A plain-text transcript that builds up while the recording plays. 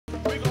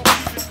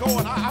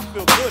going. I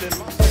feel good in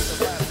my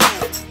sanctified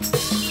soul.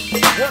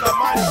 What a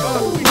mighty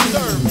God we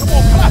serve. Come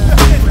on, clap your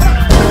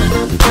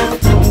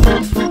hands.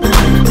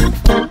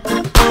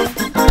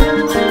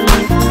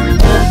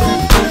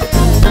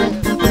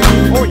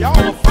 Oh, y'all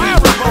are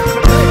firing up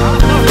today. I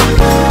love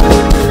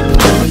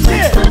it.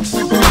 Yeah.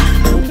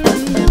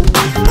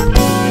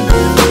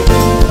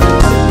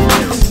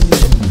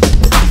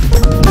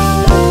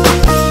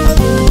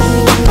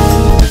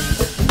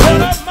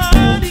 What a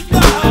mighty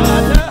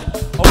God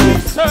we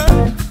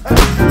serve.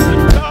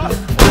 God,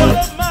 what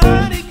a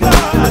mighty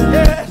God,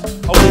 yes,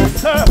 we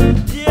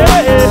serve.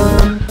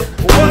 Yeah.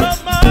 What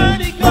a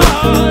mighty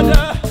God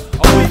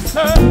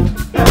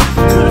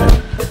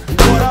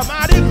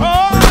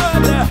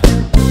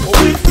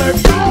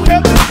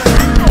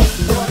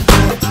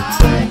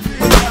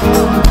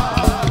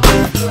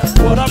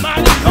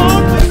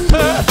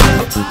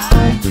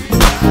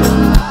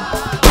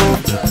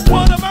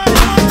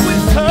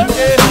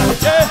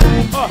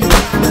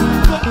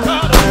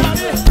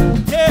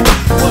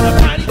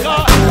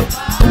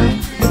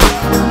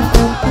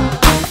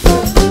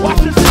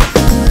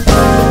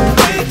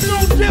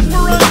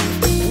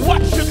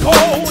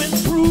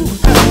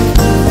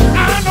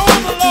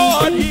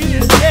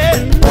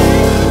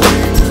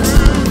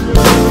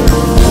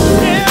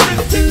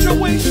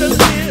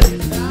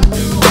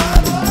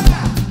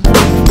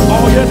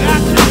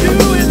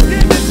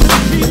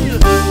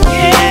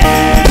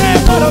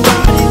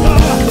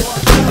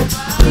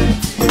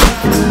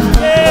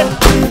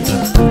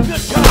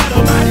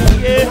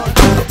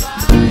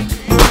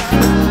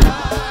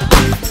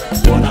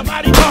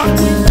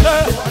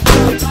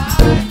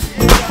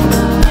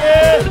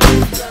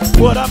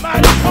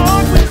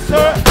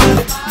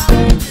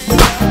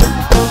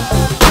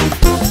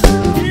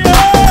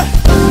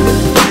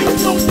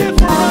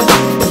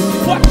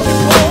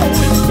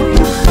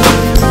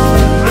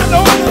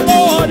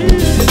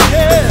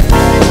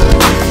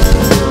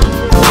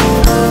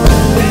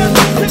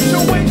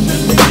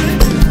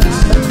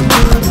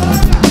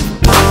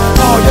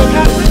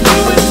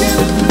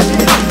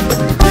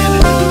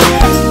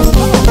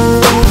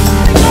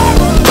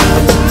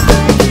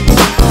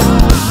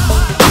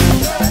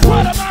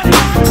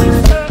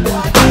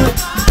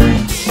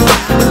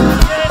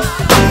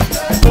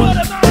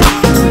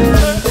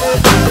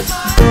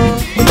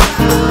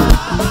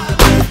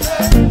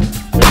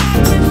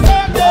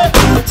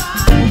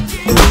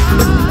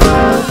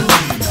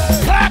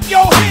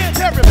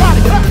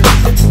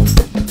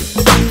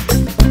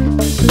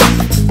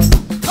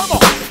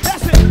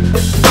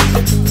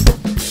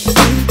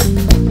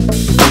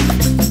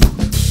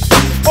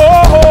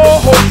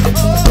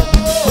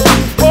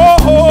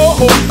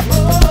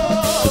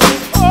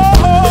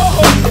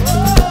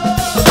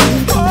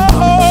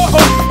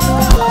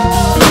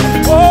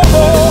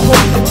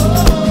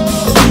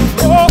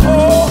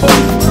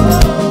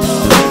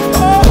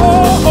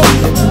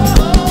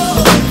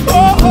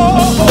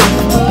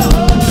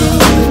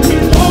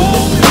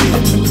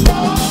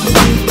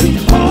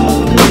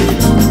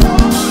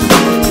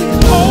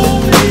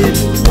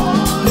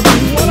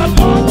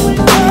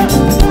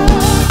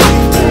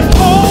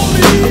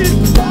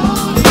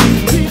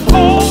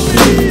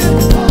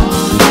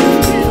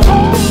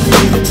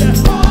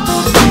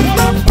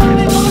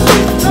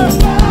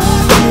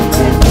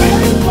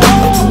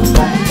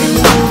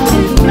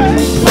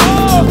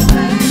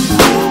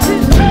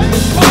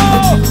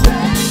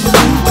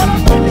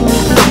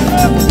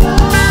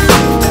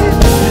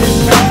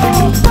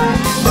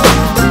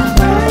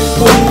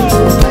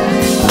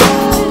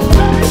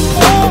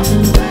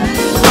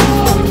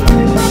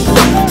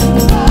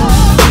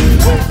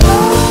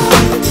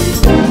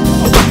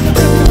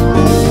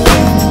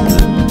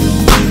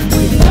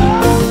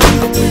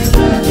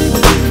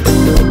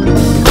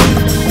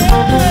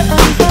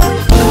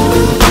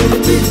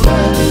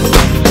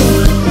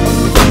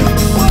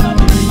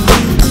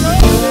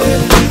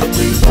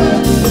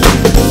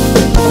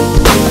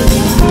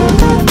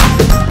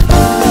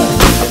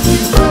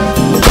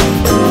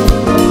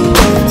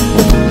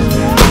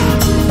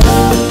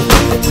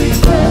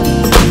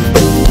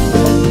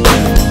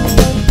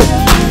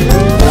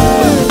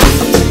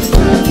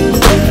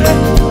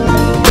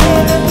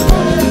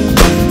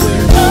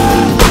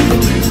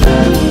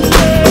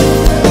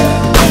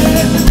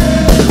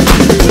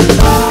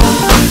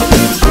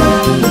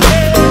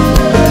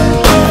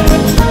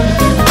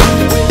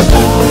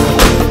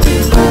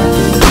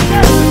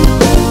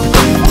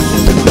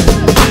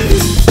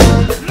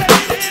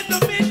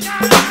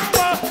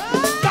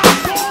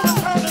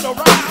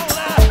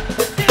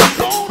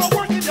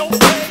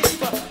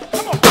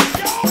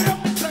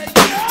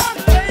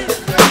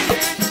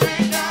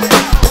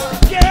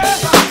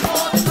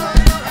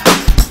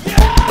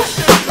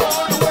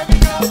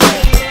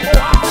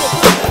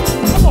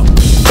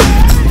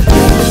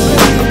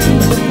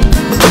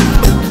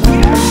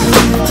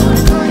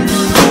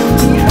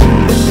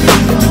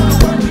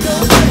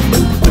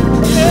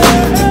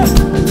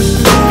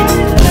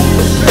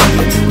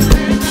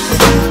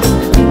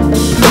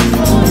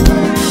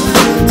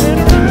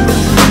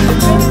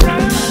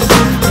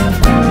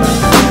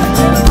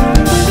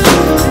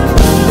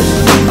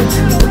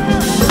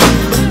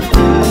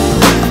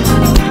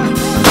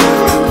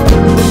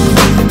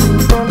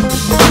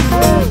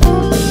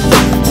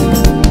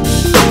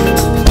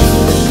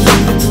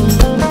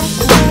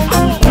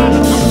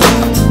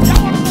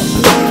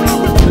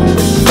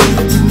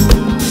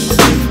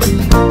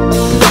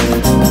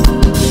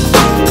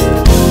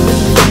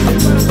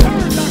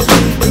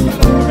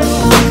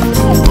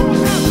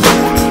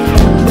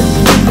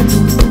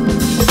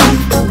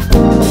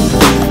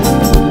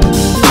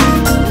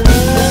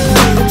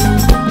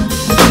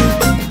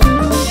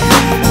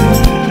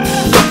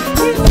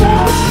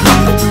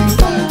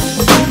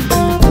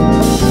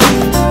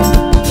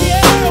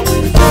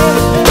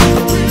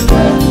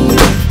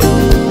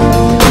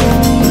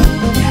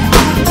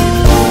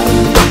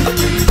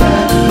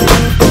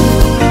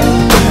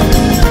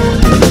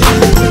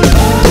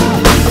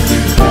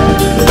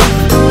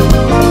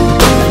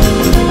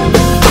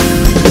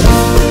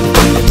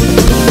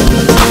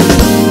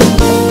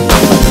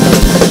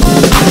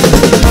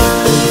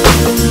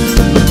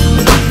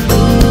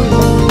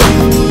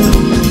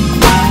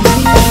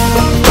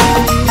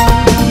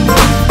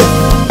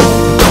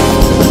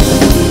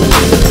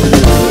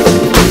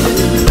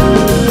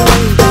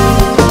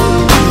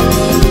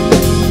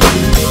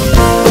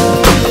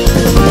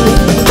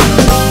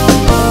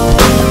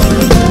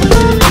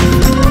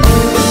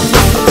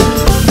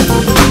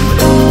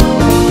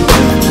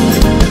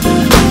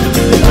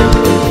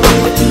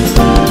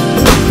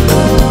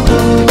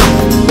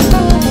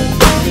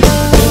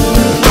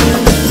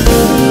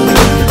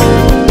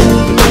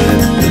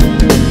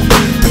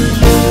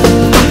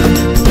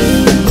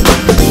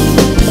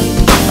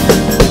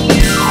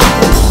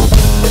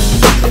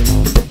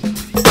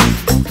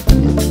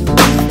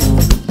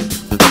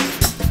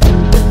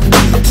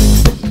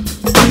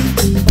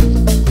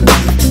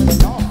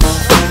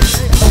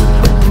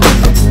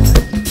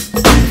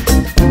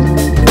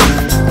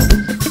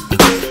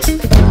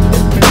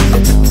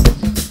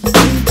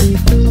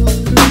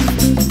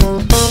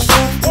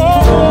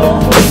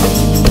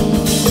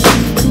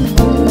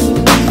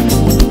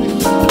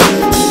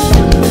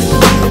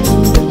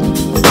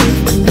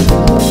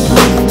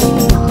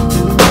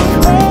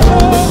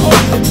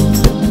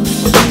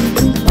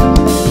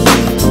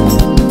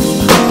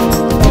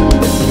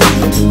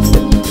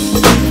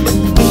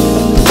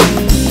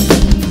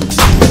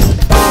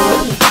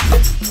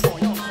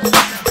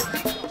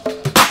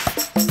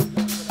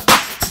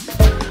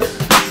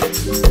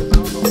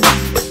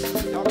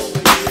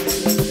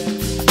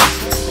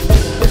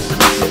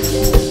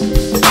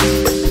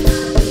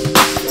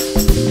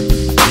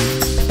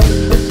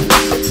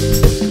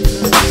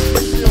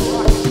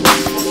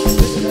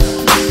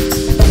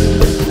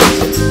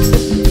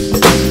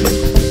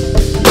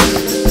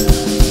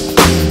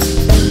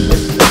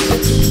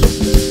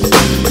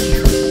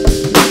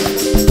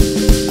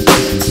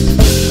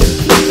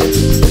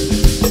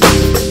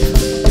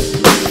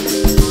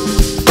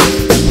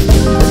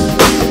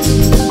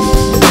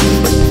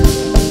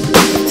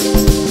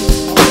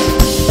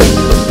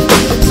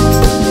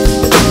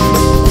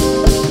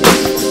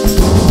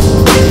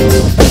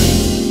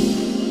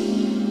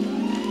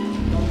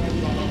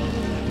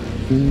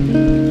Public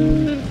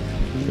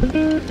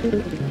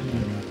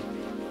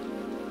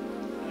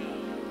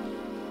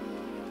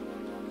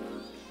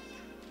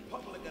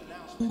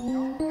announcement.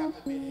 Y'all got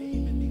to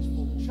behave in these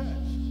folk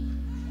church.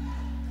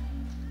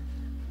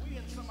 We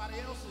in somebody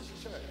else's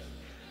church.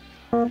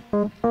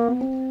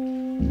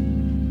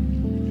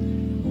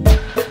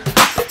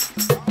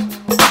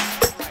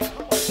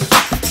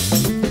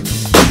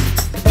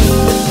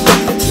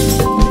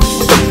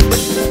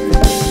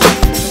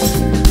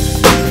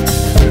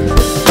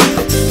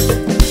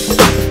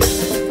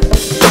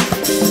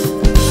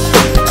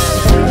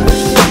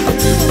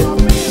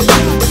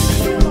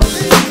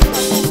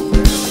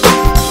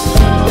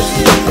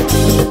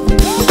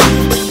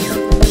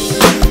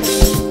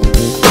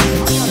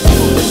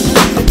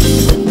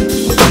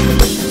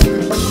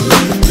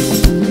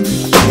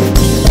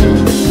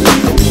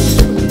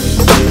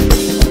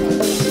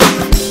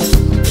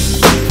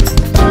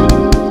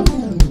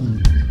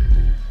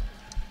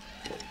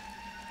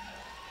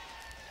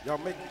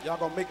 Y'all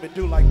gonna make me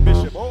do like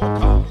Bishop. Oh,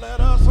 come let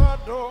us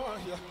adore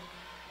you.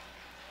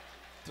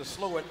 To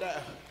slow it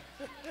down.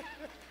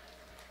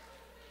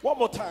 One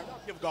more time.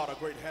 I'll give God a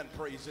great hand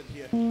praise in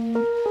here.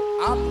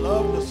 I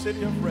love the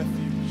city of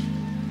Refuge.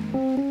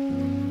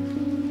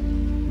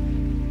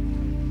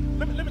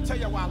 Let me tell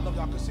you why I love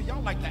y'all. Because see,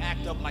 y'all like to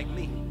act up like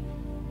me.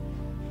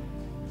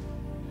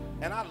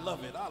 And I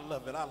love it. I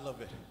love it. I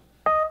love it.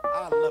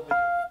 I love it.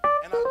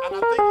 And I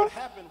think what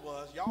happened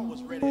was y'all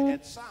was ready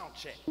at sound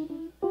check.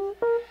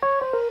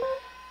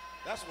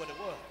 That's what it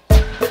was.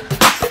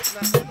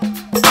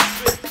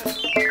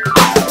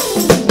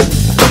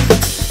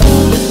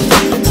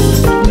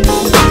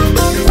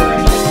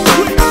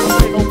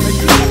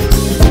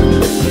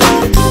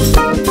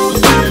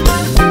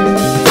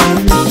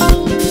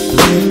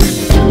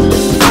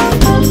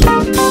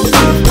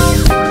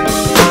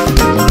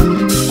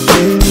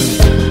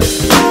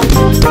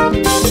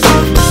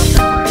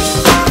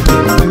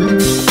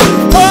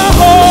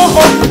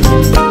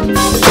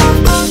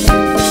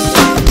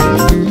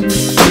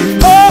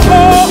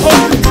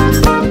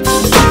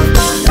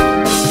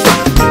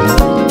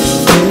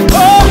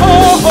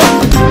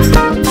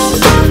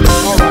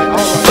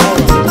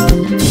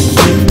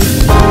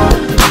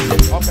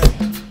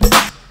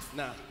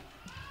 Now,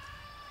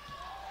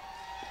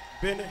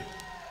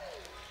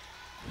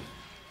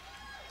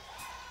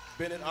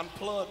 Bennett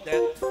unplugged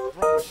that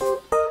drum machine.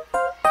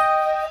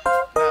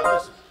 Now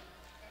listen.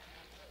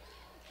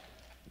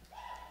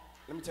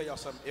 Let me tell y'all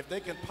something. If they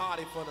can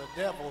party for the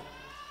devil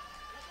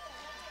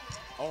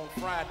on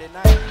Friday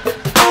night.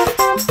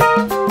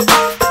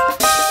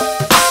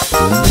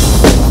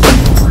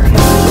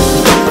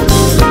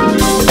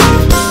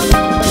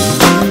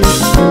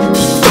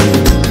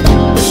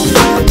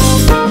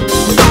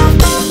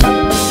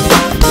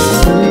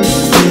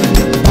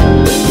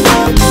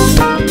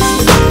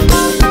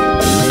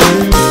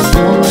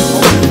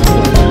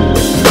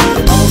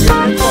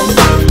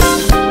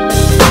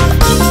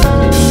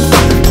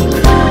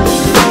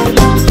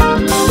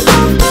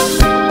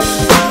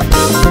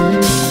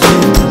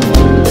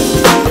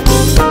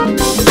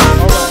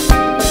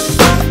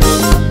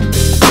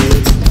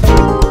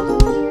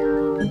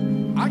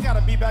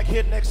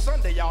 Next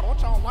Sunday, y'all. Don't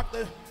y'all lock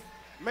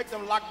make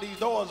them lock these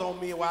doors on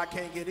me while I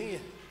can't get in.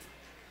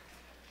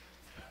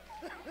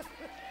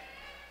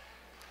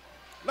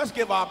 Let's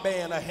give our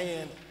band a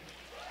hand.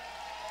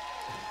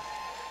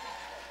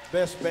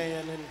 Best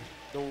band in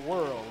the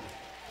world.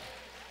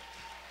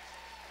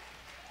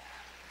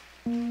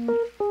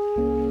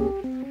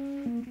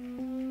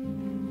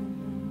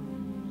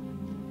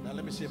 Now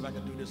let me see if I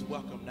can do this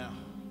welcome now.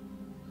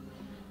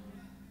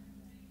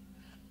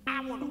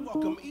 I want to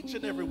welcome each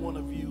and every one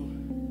of you.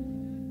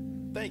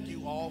 Thank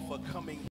you all for coming.